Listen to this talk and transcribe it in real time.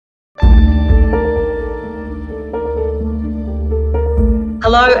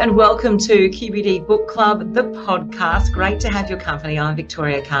Hello and welcome to QBD Book Club, the podcast. Great to have your company. I'm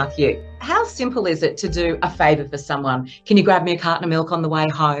Victoria Carthew. How simple is it to do a favour for someone? Can you grab me a carton of milk on the way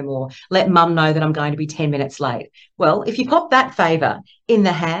home, or let mum know that I'm going to be 10 minutes late? Well, if you pop that favour in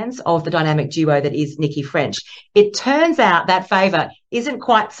the hands of the dynamic duo that is Nicci French, it turns out that favour isn't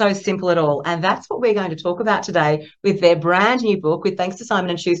quite so simple at all. And that's what we're going to talk about today with their brand new book, with thanks to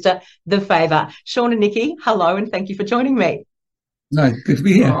Simon & Schuster, The Favour. Sean and Nicci, hello, and thank you for joining me. No, good to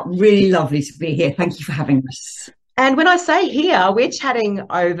be here. Oh, really lovely to be here. Thank you for having us. And when I say here, we're chatting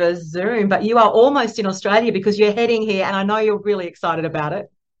over Zoom, but you are almost in Australia because you're heading here, and I know you're really excited about it.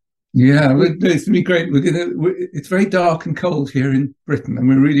 Yeah, it's going to be great. It's very dark and cold here in Britain, and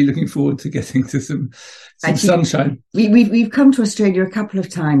we're really looking forward to getting to some sunshine. We've come to Australia a couple of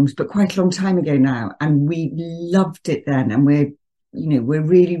times, but quite a long time ago now, and we loved it then. And we're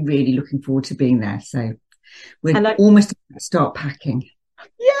really, really looking forward to being there. So we're almost about to start packing.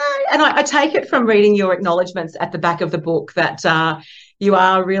 Yeah, and I take it from reading your acknowledgements at the back of the book that you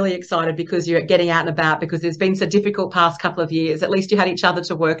are really excited because you're getting out and about, because there's been so difficult past couple of years. At least you had each other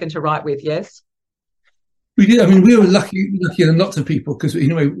to work and to write with, yes? We did. I mean, we were luckier than lots of people because,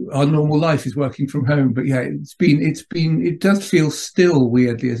 our normal life is working from home. But yeah, it does feel still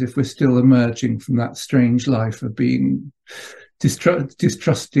weirdly as if we're still emerging from that strange life of being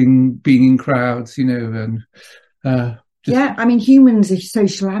distrusting being in crowds, and yeah, I mean, humans are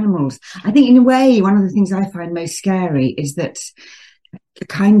social animals. I think in a way, one of the things I find most scary is that the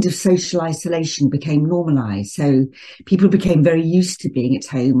kind of social isolation became normalised. So people became very used to being at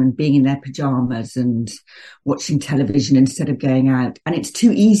home and being in their pyjamas and watching television instead of going out. And it's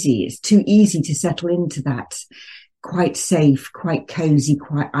too easy. It's too easy to settle into that quite safe, quite cosy,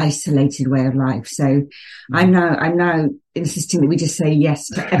 quite isolated way of life. So I'm now insisting that we just say yes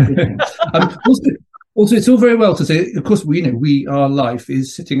to everything. Also, it's all very well to say, of course, our life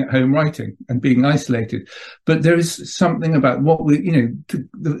is sitting at home writing and being isolated. But there is something about what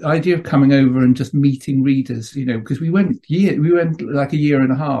the idea of coming over and just meeting readers, because we went like a year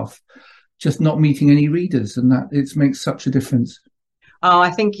and a half just not meeting any readers, and that it makes such a difference. Oh,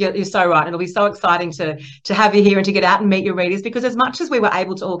 I think you're so right. It'll be so exciting to have you here and to get out and meet your readers, because as much as we were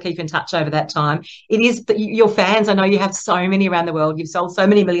able to all keep in touch over that time, it is your fans. I know you have so many around the world. You've sold so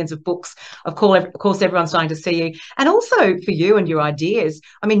many millions of books. Of course, everyone's starting to see you. And also for you and your ideas,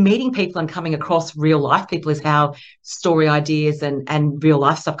 I mean, meeting people and coming across real life people is how story ideas and real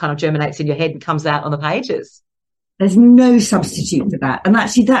life stuff kind of germinates in your head and comes out on the pages. There's no substitute for that. And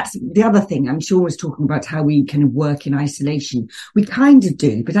actually, that's the other thing. I'm sure was talking about how we kind of work in isolation. We kind of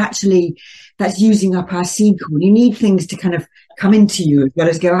do, but actually that's using up our seed corn. You need things to kind of come into you as well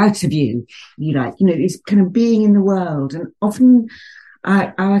as go out of you. It's kind of being in the world. And often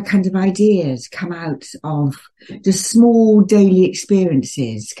our kind of ideas come out of the small daily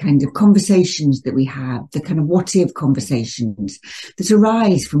experiences, kind of conversations that we have, the kind of what if conversations that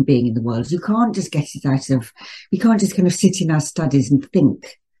arise from being in the world. You can't just we can't just kind of sit in our studies and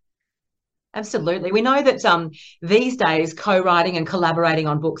think. Absolutely. We know that these days co-writing and collaborating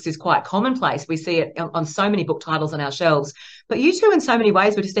on books is quite commonplace. We see it on so many book titles on our shelves. But you two, in so many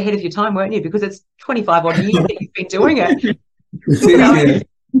ways, were just ahead of your time, weren't you? Because it's 25 odd years that you've been doing it.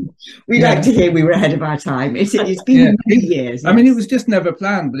 We'd like to hear we were ahead of our time. It's been many years. I mean, it was just never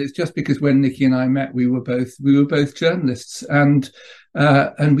planned, but it's just because when Nicci and I met, we were both journalists, and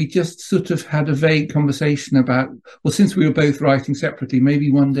we just sort of had a vague conversation about, well, since we were both writing separately,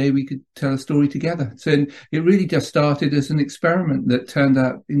 maybe one day we could tell a story together. So it really just started as an experiment that turned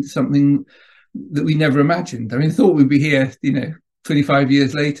out into something that we never imagined. I mean, I thought we'd be here, 25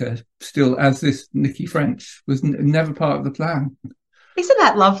 years later, still as this Nicci French was never part of the plan. Isn't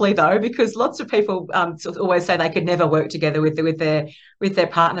that lovely though? Because lots of people sort of always say they could never work together with their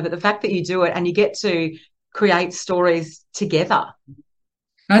partner, but the fact that you do it and you get to create stories together.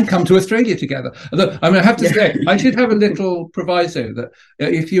 And come to Australia together. Although, I mean, I have to say, I should have a little proviso that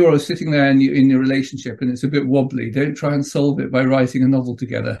if you're sitting there and you're in a relationship and it's a bit wobbly, don't try and solve it by writing a novel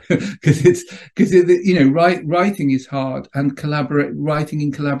together, because writing is hard, and writing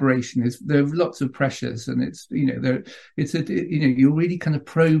in collaboration there are lots of pressures, and you're really kind of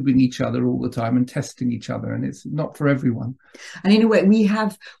probing each other all the time and testing each other, and it's not for everyone. And in a way,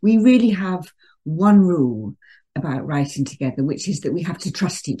 we really have one rule about writing together, which is that we have to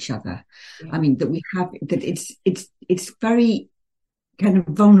trust each other. I mean, it's very kind of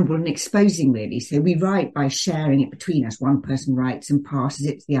vulnerable and exposing, really. So we write by sharing it between us. One person writes and passes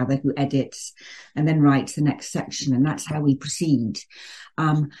it to the other, who edits and then writes the next section, and that's how we proceed.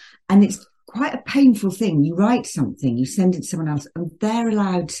 And it's quite a painful thing. You write something, you send it to someone else, and they're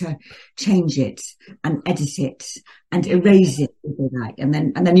allowed to change it and edit it and erase it if they like, and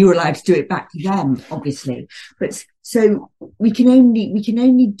then you're allowed to do it back to them, obviously. But so we can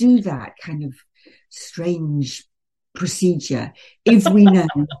only do that kind of strange procedure if we know.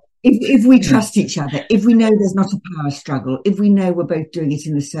 If we trust each other, if we know there's not a power struggle, if we know we're both doing it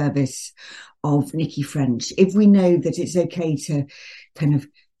in the service of Nicci French, if we know that it's okay to kind of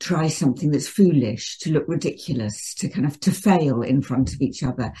try something that's foolish, to look ridiculous, to fail in front of each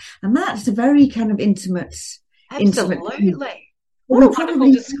other. And that's a very kind of intimate. Absolutely. What a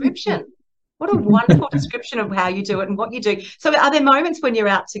wonderful description. What a wonderful description of how you do it and what you do. So are there moments when you're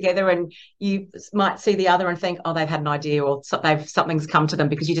out together and you might see the other and think, oh, they've had an idea, or something's come to them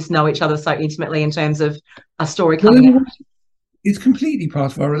because you just know each other so intimately in terms of a story coming out? It's completely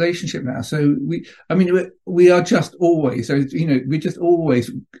part of our relationship now. So we are just always, so, we're just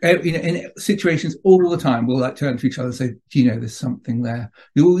always, in situations all the time, we'll like turn to each other and say, do you know, there's something there.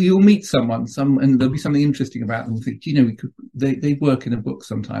 You'll meet someone, and there'll be something interesting about them. Think, do you know, they work in a book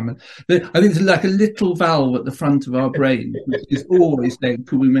sometime. And I think it's like a little valve at the front of our brain, which is always saying,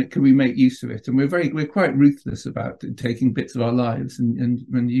 could we make use of it? And we're quite ruthless about taking bits of our lives and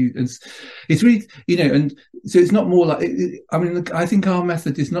it's really, and so it's not more like, I think our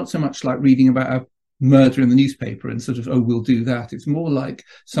method is not so much like reading about a murder in the newspaper and sort of, oh, we'll do that. It's more like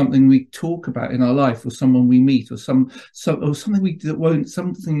something we talk about in our life, or someone we meet, or something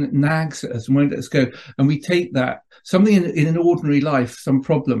that nags at us and won't let us go. And we take that, something in an ordinary life, some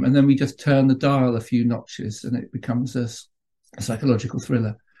problem, and then we just turn the dial a few notches and it becomes a psychological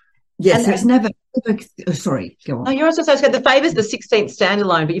thriller. Yes, so it's never. Oh, sorry, go on. No, you're also saying the Favour's the 16th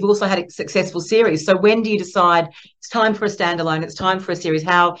standalone, but you've also had a successful series. So when do you decide it's time for a standalone? It's time for a series.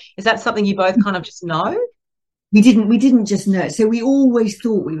 How is that something you both kind of just know? We didn't just know. So we always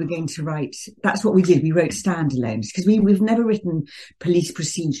thought we were going to write. That's what we did. We wrote standalones because we've never written police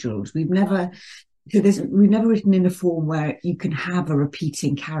procedurals. We've never written in a form where you can have a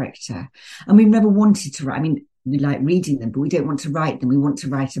repeating character, and we've never wanted to write. We like reading them, but we don't want to write them. We want to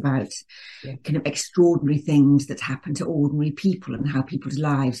write about kind of extraordinary things that happen to ordinary people and how people's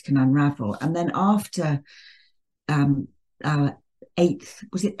lives can unravel. And then after our eighth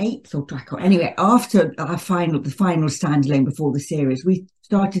or anyway, after the final standalone before the series, we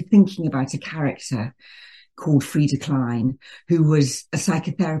started thinking about a character called Frida Klein, who was a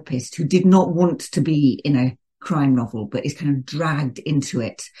psychotherapist who did not want to be in a crime novel, but is kind of dragged into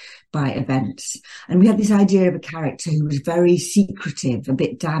it by events. And we had this idea of a character who was very secretive, a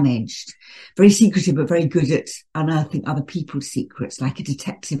bit damaged, very secretive, but very good at unearthing other people's secrets, like a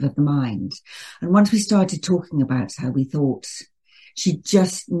detective of the mind. And once we started talking about her, we thought she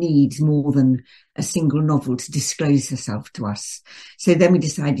just needs more than a single novel to disclose herself to us. So then we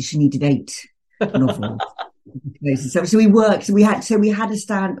decided she needed 8 novels. So we worked. We had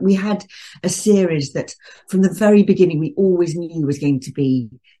a series that from the very beginning we always knew was going to be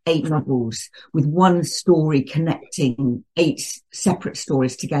 8 novels with one story connecting 8 separate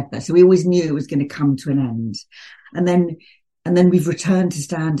stories together. So we always knew it was going to come to an end. And then we've returned to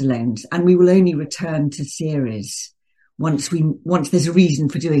standalones, and we will only return to series once there's a reason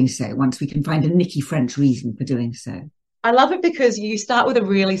for doing so. Once we can find a Nicci French reason for doing so. I love it because you start with a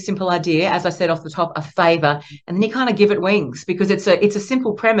really simple idea, as I said off the top, a favour, and then you kind of give it wings because it's a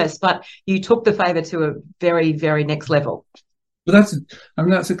simple premise, but you took the favour to a very, very next level. Well,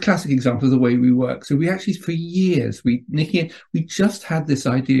 that's a classic example of the way we work. So we actually, for years, Nicci, we just had this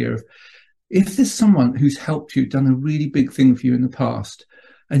idea of, if there's someone who's helped you, done a really big thing for you in the past,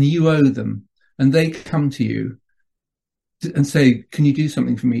 and you owe them, and they come to you and say, can you do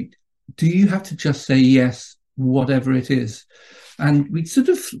something for me? Do you have to just say yes, whatever it is? And it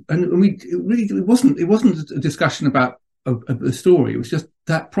wasn't a discussion about a story. It was just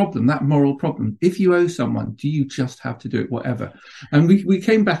that problem, that moral problem. If you owe someone, do you just have to do it, whatever? And we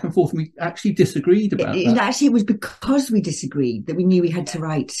came back and forth, and we actually disagreed about that. Actually, it was because we disagreed that we knew we had to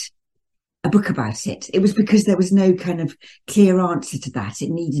write a book about it. It was because there was no kind of clear answer to that.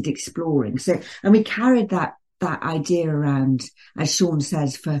 It needed exploring. And we carried that idea around, as Sean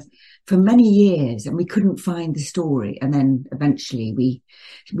says, for many years, and we couldn't find the story. And then eventually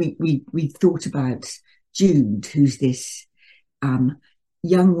we thought about Jude, who's this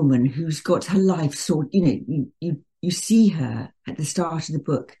young woman who's got her life you see her at the start of the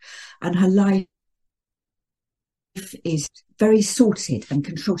book, and her life is very sorted and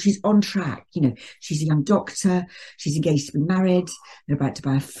controlled. She's on track. She's a young doctor. She's engaged to be married. They're about to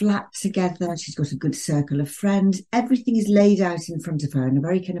buy a flat together. She's got a good circle of friends. Everything is laid out in front of her in a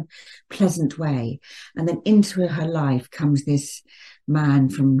very kind of pleasant way. And then into her life comes this man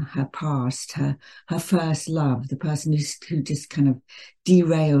from her past, her first love, the person who just kind of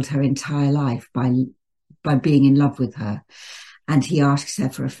derailed her entire life by being in love with her. And he asks her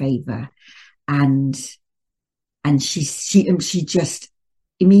for a favour, and she just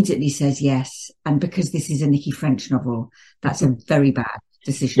immediately says yes. And because this is a Nicci French novel, that's a very bad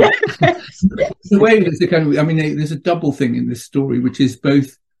decision. The way there's a kind of, I mean, there's a double thing in this story, which is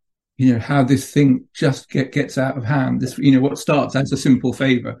both, you know, how this thing just gets out of hand. This, you know, what starts as a simple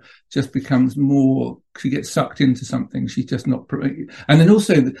favour just becomes more. She gets sucked into something. She's just not. And then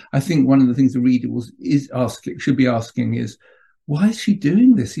also, I think one of the things the reader should be asking is, why is she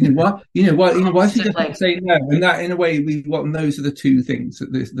doing this? You know, why is she just saying no? And that, in a way, and those are the two things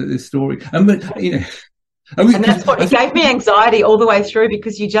that this story. But you know. And that's what gave me anxiety all the way through,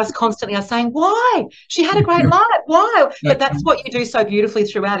 because you just constantly are saying, why? She had a great life. Why? But that's what you do so beautifully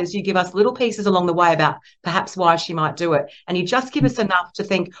throughout, is you give us little pieces along the way about perhaps why she might do it. And you just give us enough to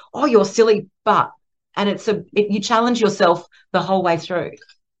think, oh, you're silly, but. And you challenge yourself the whole way through.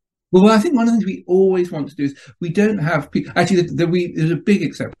 Well, I think one of the things we always want to do is we don't have people. Actually, there's a big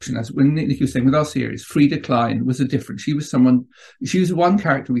exception, as when Nicci was saying with our series. Frida Klein was a different. She was one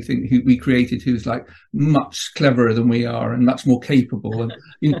character we think who we created who's like much cleverer than we are and much more capable. And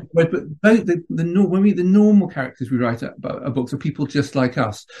you know, but both the normal characters we write about books are people just like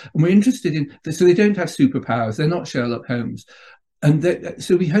us, and we're interested in. So they don't have superpowers. They're not Sherlock Holmes. And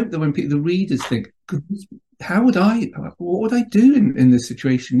so we hope that when the readers think, what would I do in this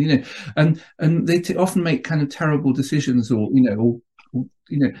situation? You know, and they often make kind of terrible decisions, or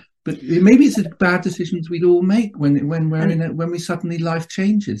but maybe it's the bad decisions we'd all make when we suddenly life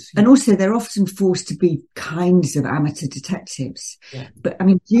changes. And also, they're often forced to be kinds of amateur detectives. Yeah. But I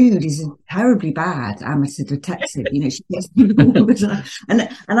mean, Jude is a terribly bad amateur detective. You know, she gets people all the time. And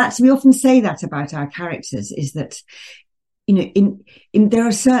actually, we often say that about our characters, is that, you know, in there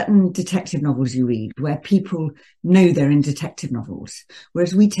are certain detective novels you read where people know they're in detective novels,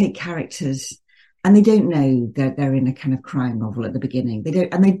 whereas we take characters and they don't know that they're in a kind of crime novel at the beginning. They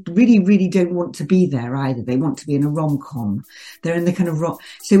don't, and they really, really don't want to be there either. They want to be in a rom-com. They're in the kind of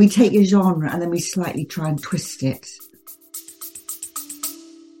so we take a genre and then we slightly try and twist it.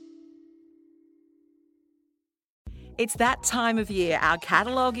 It's that time of year. Our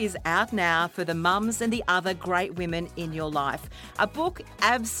catalogue is out now for the mums and the other great women in your life. A book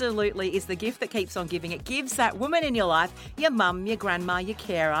absolutely is the gift that keeps on giving. It gives that woman in your life, your mum, your grandma, your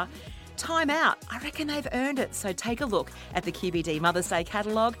carer, time out. I reckon they've earned it. So take a look at the QBD Mother's Day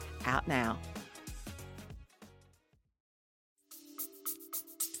catalogue, out now.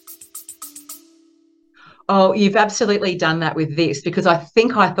 Oh, you've absolutely done that with this, because I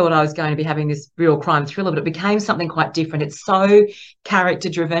thought I was going to be having this real crime thriller, but it became something quite different. It's so character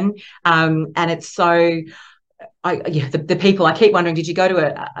driven, and it's so. The people, I keep wondering, did you go to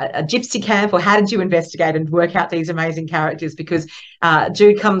a gypsy camp, or how did you investigate and work out these amazing characters? Because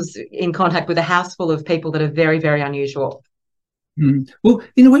Jude comes in contact with a house full of people that are very, very unusual. Well,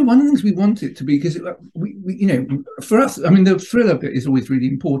 in a way, one of the things we want it to be, because we you know, for us, I mean, the thriller bit is always really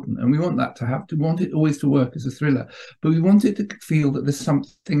important, and we want that to want it always to work as a thriller, but we want it to feel that there's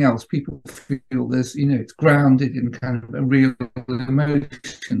something else. People feel there's, you know, it's grounded in kind of real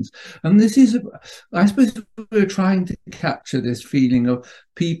emotions, and this is, I suppose, we're trying to capture this feeling of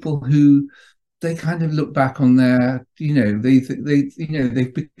people who they kind of look back on their, you know,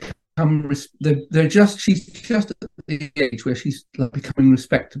 they've become. She's just at the age where she's like becoming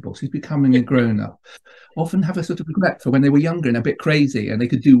respectable. She's becoming a grown-up. Often have a sort of regret for when they were younger and a bit crazy and they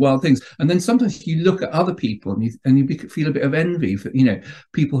could do wild things. And then sometimes you look at other people and you feel a bit of envy for, you know,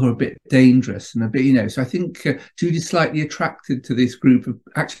 people who are a bit dangerous and a bit, you know. So I think Jude is slightly attracted to this group of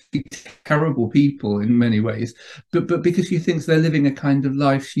actually terrible people in many ways, but because she thinks they're living a kind of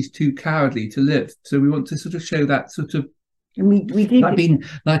life she's too cowardly to live. So we want to sort of show that sort of. And we did, like being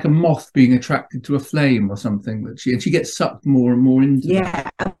like a moth being attracted to a flame or something, that she gets sucked more and more into. Yeah,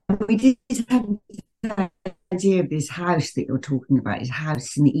 we did have the idea of this house that you're talking about, this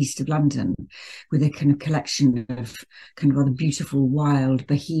house in the east of London with a kind of collection of kind of rather beautiful, wild,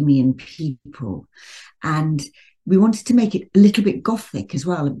 bohemian people, and we wanted to make it a little bit gothic as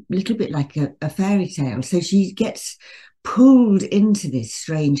well, a little bit like a fairy tale. So she gets pulled into this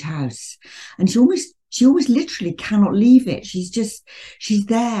strange house, and she almost literally cannot leave it. She's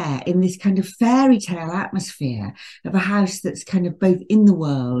there in this kind of fairy tale atmosphere of a house that's kind of both in the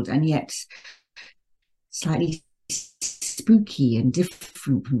world and yet slightly spooky and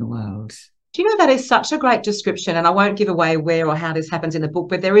different from the world. Do you know, that is such a great description, and I won't give away where or how this happens in the book,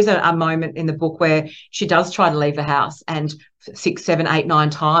 but there is a moment in the book where she does try to leave the house, and 6, 7, 8, 9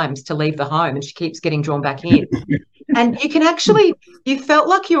 times to leave the home, and she keeps getting drawn back in. And you can actually, you felt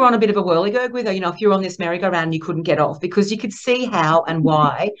like you were on a bit of a whirligig with her, if you're on this merry-go-round and you couldn't get off, because you could see how and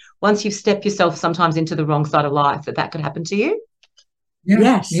why, once you've stepped yourself sometimes into the wrong side of life, that could happen to you.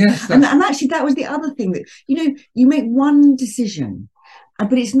 Yes. And actually, that was the other thing that, you make one decision,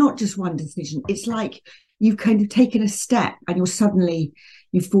 but it's not just one decision. It's like you've kind of taken a step and you've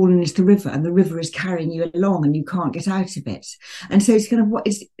fallen into the river, and the river is carrying you along and you can't get out of it. And so it's kind of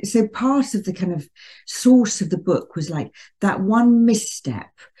so part of the kind of source of the book was like that one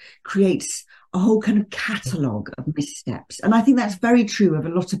misstep creates a whole kind of catalogue of missteps. And I think that's very true of a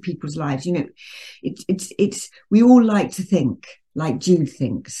lot of people's lives. We all like to think, like Jude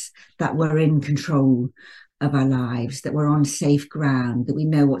thinks, that we're in control of our lives, that we're on safe ground, that we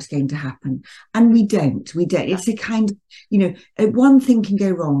know what's going to happen. And we don't. It's a kind of, one thing can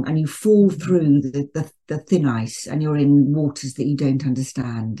go wrong and you fall through the thin ice and you're in waters that you don't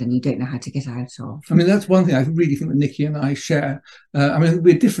understand and you don't know how to get out of. I mean, that's one thing I really think that Nicci and I share.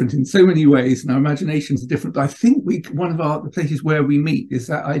 We're different in so many ways and our imaginations are different. But I think one of the places where we meet is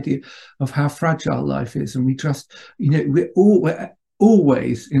that idea of how fragile life is. And we just, we're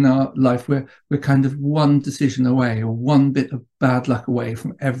always in our life we're kind of one decision away or one bit of bad luck away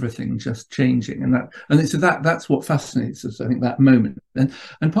from everything just changing, so that's what fascinates us. I think that moment, and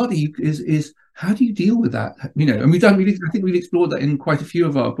partly is how do you deal with that? And I think we've explored that in quite a few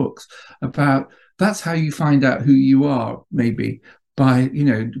of our books about that's how you find out who you are, maybe by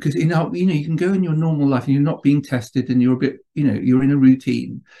because you can go in your normal life and you're not being tested and you're a bit you're in a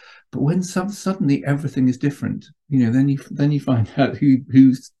routine. But when suddenly everything is different, then you find out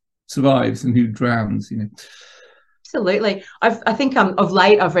who survives and who drowns. Absolutely. I think of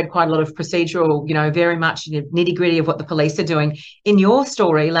late I've read quite a lot of procedural, very much nitty gritty of what the police are doing. In your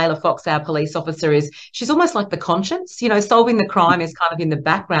story, Layla Fox, our police officer, she's almost like the conscience. Solving the crime is kind of in the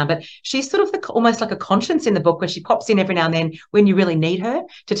background, but she's sort of almost like a conscience in the book where she pops in every now and then when you really need her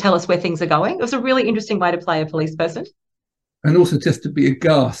to tell us where things are going. It was a really interesting way to play a police person. And also just to be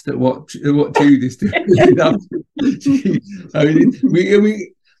aghast at what Jude is doing.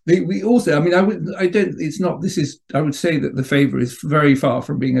 We also, I would say that The Favour is very far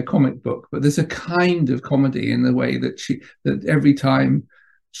from being a comic book, but there's a kind of comedy in the way that every time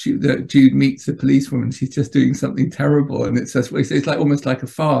that Jude meets a policewoman, she's just doing something terrible, and it's like almost like a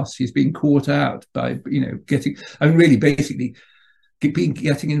farce. She's being caught out by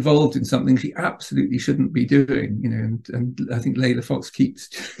getting involved in something she absolutely shouldn't be doing, and I think Layla Fox keeps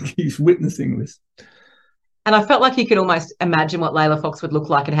witnessing this. And I felt like you could almost imagine what Layla Fox would look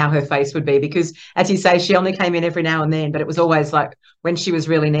like and how her face would be, because, as you say, she only came in every now and then, but it was always like when she was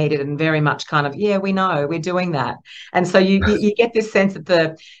really needed and very much kind of, yeah, we know, we're doing that. And so you get this sense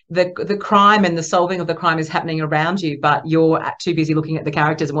that the crime and the solving of the crime is happening around you, but you're too busy looking at the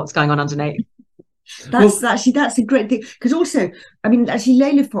characters and what's going on underneath. That's a great thing, because also,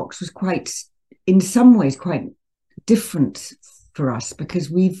 Layla Fox was in some ways quite different for us,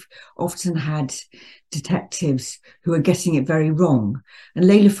 because we've often had detectives who are getting it very wrong, and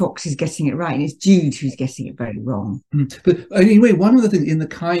Layla Fox is getting it right, and it's Jude who's getting it very wrong. But anyway, one of the things in the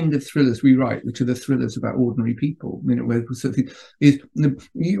kind of thrillers we write, which are the thrillers about ordinary people, where something is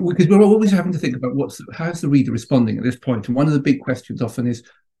because we're always having to think about how's the reader responding at this point, and one of the big questions often is,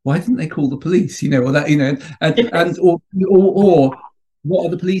 why didn't they call the police? Or that, or what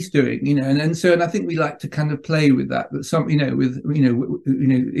are the police doing? And I think we like to kind of play with that. That some,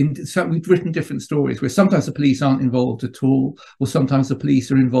 we've written different stories where sometimes the police aren't involved at all, or sometimes the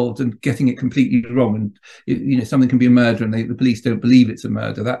police are involved and getting it completely wrong, and something can be a murder and the police don't believe it's a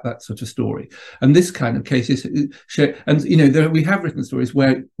murder. That sort of story. And this kind of case is, and we have written stories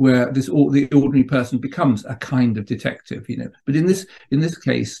where the ordinary person becomes a kind of detective. But in this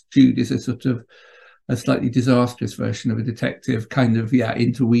case, Jude is a sort of a slightly disastrous version of a detective, kind of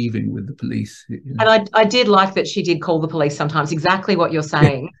interweaving with the police. And I did like that she did call the police sometimes, exactly what you're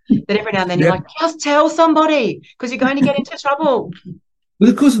saying. That every now and then you're like, just tell somebody, because you're going to get into trouble. Well,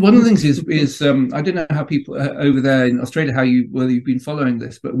 of course, one of the things is I don't know how people over there in Australia, whether you've been following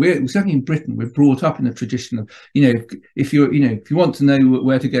this, but we're certainly in Britain, we're brought up in a tradition of, if you want to know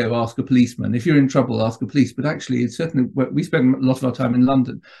where to go, ask a policeman. If you're in trouble, ask a police. But actually, it's certainly, we spend a lot of our time in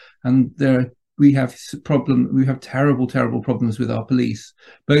London, and we have terrible problems with our police,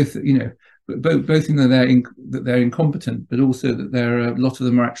 both in that they're incompetent, but also that a lot of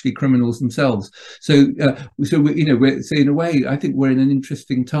them are actually criminals themselves. So in a way, I think we're in an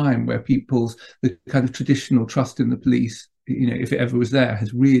interesting time where the kind of traditional trust in the police, if it ever was there,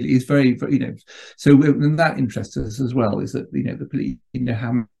 is very, and that interests us as well, is that the police,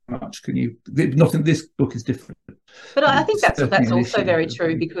 how much can you? Not in this book is different, but I think that's also very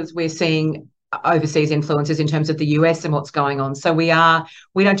true, because we're seeing overseas influences in terms of the US and what's going on. So we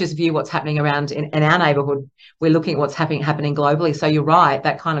don't just view what's happening around in our neighbourhood. We're looking at what's happening globally. So you're right,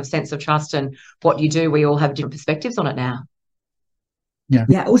 that kind of sense of trust and what you do, we all have different perspectives on it now. Yeah.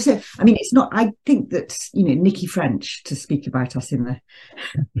 Yeah. Also, I mean, it's not. I think that Nicci French, to speak about us in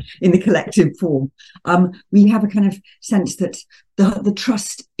the collective form, we have a kind of sense that the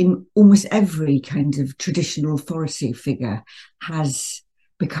trust in almost every kind of traditional authority figure has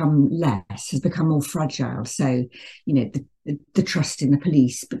become less, has become more fragile. So, the trust in the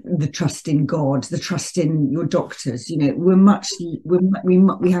police, the trust in God, the trust in your doctors.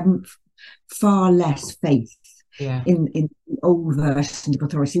 We have far less faith. Yeah. In old versions of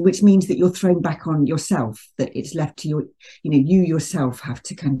authority, which means that you're thrown back on yourself, that it's left to you yourself have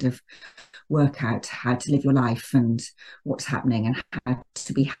to kind of work out how to live your life and what's happening and how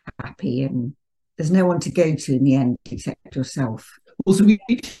to be happy, and there's no one to go to in the end except yourself. Also, we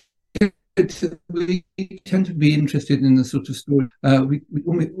tend to be interested in the sort of story.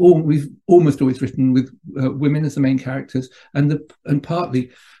 We've almost always written with women as the main characters, and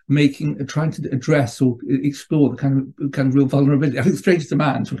partly trying to address or explore the kind of real vulnerability. I think it's strange as a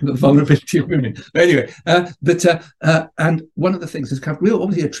man talking about the vulnerability of women. But anyway, and one of the things is kind of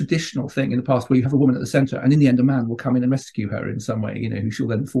obviously a traditional thing in the past where you have a woman at the centre, and in the end a man will come in and rescue her in some way, who she'll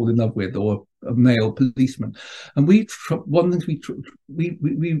then fall in love with, or a male policeman. And one of the things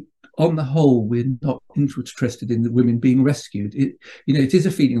we on the whole, we're not interested in the women being rescued. It is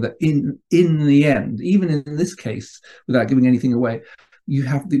a feeling that in the end, even in this case, without giving anything away, you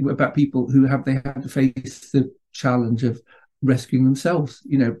have about people who they have to face the challenge of rescuing themselves.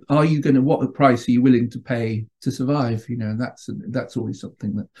 What price are you willing to pay to survive? That's always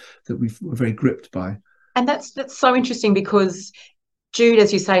something that we're very gripped by. And that's so interesting, because Jude,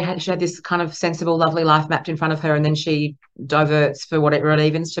 as you say, she had this kind of sensible, lovely life mapped in front of her, and then she diverts for whatever it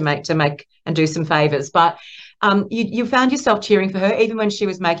evens to make and do some favours. But you found yourself cheering for her, even when she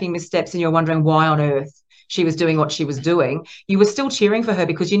was making missteps and you're wondering why on earth she was doing what she was doing. You were still cheering for her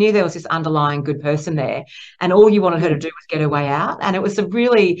because you knew there was this underlying good person there, and all you wanted her to do was get her way out. And that was a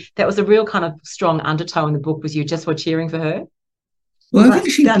real kind of strong undertow in the book, was you just were cheering for her. Well, I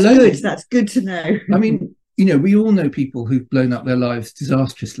think that's good. That's good to know. I mean, we all know people who've blown up their lives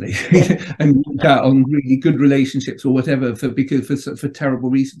disastrously and out on really good relationships or whatever for terrible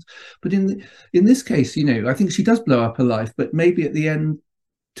reasons. But in this case, I think she does blow up her life, but maybe at the end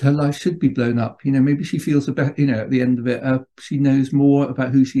her life should be blown up. Maybe she feels at the end of it, she knows more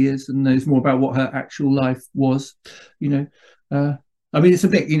about who she is and knows more about what her actual life was. I mean, it's a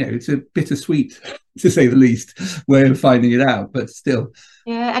bit, it's a bittersweet, to say the least, way of finding it out, but still.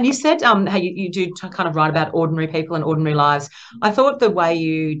 Yeah, and you said how you do kind of write about ordinary people and ordinary lives. I thought the way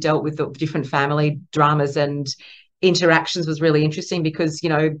you dealt with the different family dramas and interactions was really interesting, because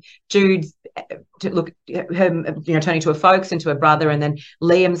Jude, turning to her folks and to her brother, and then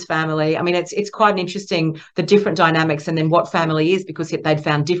Liam's family. I mean, it's quite interesting, the different dynamics, and then what family is, because they'd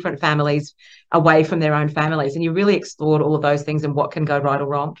found different families away from their own families, and you really explored all of those things and what can go right or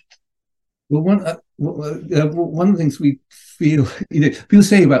wrong. Well, one of the things we feel, people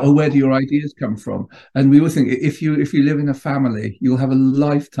say about, where do your ideas come from? And we always think if you live in a family, you'll have a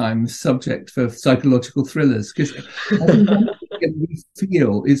lifetime subject for psychological thrillers, because one thing we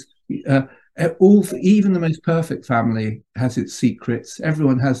feel is even the most perfect family has its secrets.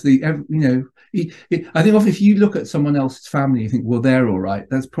 Everyone has I think if you look at someone else's family, you think, well, they're all right.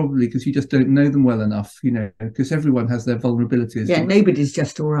 That's probably because you just don't know them well enough, because everyone has their vulnerabilities. Yeah, nobody's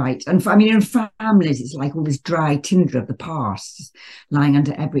just all right. And in families, it's like all this dry tinder of the past lying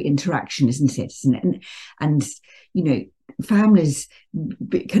under every interaction, isn't it? And families,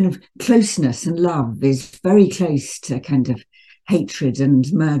 kind of closeness and love is very close to kind of hatred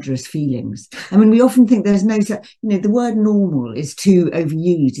and murderous feelings. I mean, we often think there's no, the word normal is too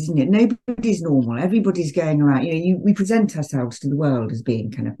overused, isn't it? Nobody's normal. Everybody's going around, we present ourselves to the world as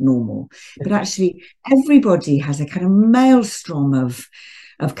being kind of normal, but actually everybody has a kind of maelstrom of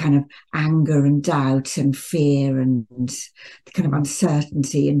kind of anger and doubt and fear and the kind of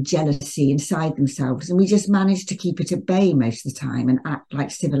uncertainty and jealousy inside themselves. And we just manage to keep it at bay most of the time and act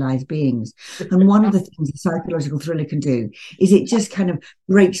like civilized beings. And one of the things a psychological thriller can do is it just kind of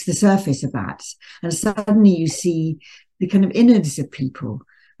breaks the surface of that. And suddenly you see the kind of innards of people,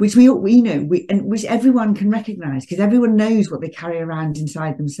 which which everyone can recognize, because everyone knows what they carry around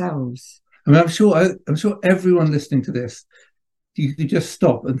inside themselves. I mean, I'm sure everyone listening to this, you could just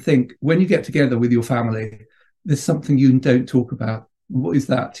stop and think, when you get together with your family, there's something you don't talk about. What is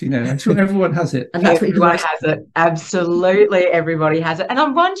that? I'm sure everyone has it. And that's everyone has it. Absolutely, everybody has it. And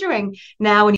I'm wondering now, when